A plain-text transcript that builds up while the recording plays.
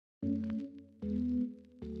We're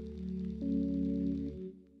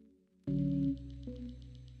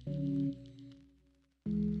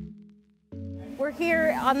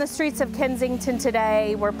here on the streets of Kensington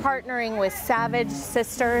today. We're partnering with Savage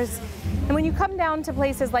Sisters. And when you come down to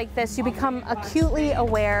places like this, you become acutely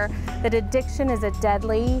aware that addiction is a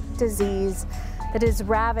deadly disease that has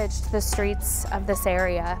ravaged the streets of this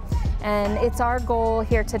area. And it's our goal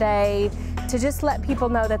here today to just let people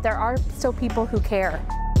know that there are still people who care.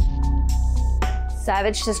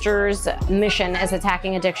 Savage Sisters' mission is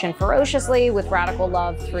attacking addiction ferociously with radical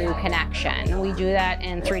love through connection. We do that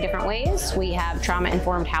in 3 different ways. We have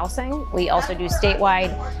trauma-informed housing, we also do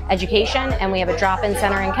statewide education, and we have a drop-in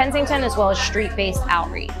center in Kensington, as well as street-based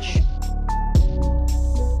outreach.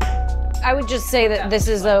 I would just say that this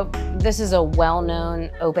is a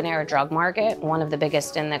well-known open-air drug market, one of the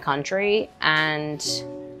biggest in the country, and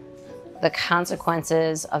the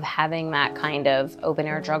consequences of having that kind of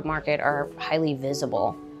open-air drug market are highly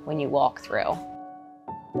visible when you walk through.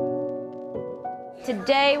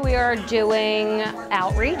 Today we are doing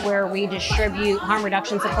outreach where we distribute harm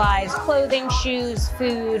reduction supplies, clothing, shoes,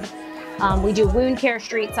 food. We do wound care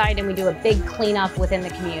street side, and we do a big cleanup within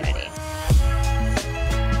the community.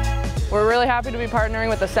 We're really happy to be partnering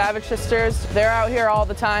with the Savage Sisters. They're out here all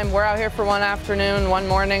the time. We're out here for one afternoon, one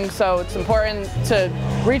morning, so it's important to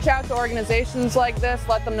reach out to organizations like this,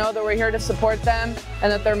 let them know that we're here to support them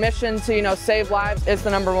and that their mission to, save lives is the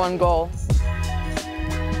 #1 goal.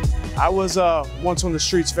 I was once on the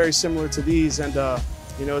streets very similar to these, and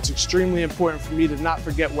it's extremely important for me to not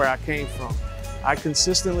forget where I came from. I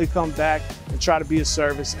consistently come back and try to be of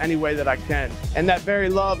service any way that I can. And that very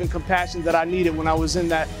love and compassion that I needed when I was in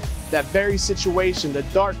that very situation, the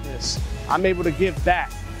darkness, I'm able to give back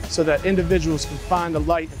so that individuals can find the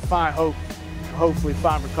light and find hope, and hopefully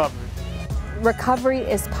find recovery. Recovery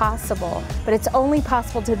is possible, but it's only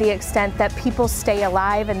possible to the extent that people stay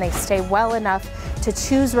alive and they stay well enough to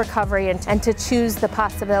choose recovery and to choose the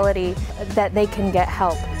possibility that they can get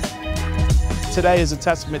help. Today is a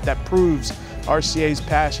testament that proves RCA's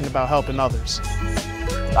passion about helping others.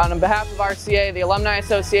 On behalf of RCA, the Alumni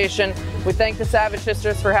Association, we thank the Savage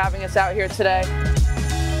Sisters for having us out here today.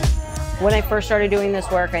 When I first started doing this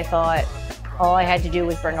work, I thought all I had to do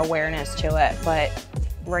was bring awareness to it, but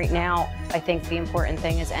right now, I think the important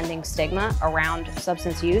thing is ending stigma around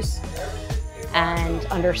substance use and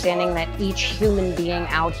understanding that each human being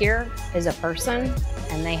out here is a person,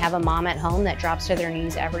 and they have a mom at home that drops to their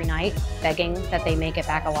knees every night begging that they make it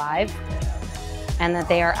back alive, and that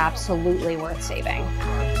they are absolutely worth saving.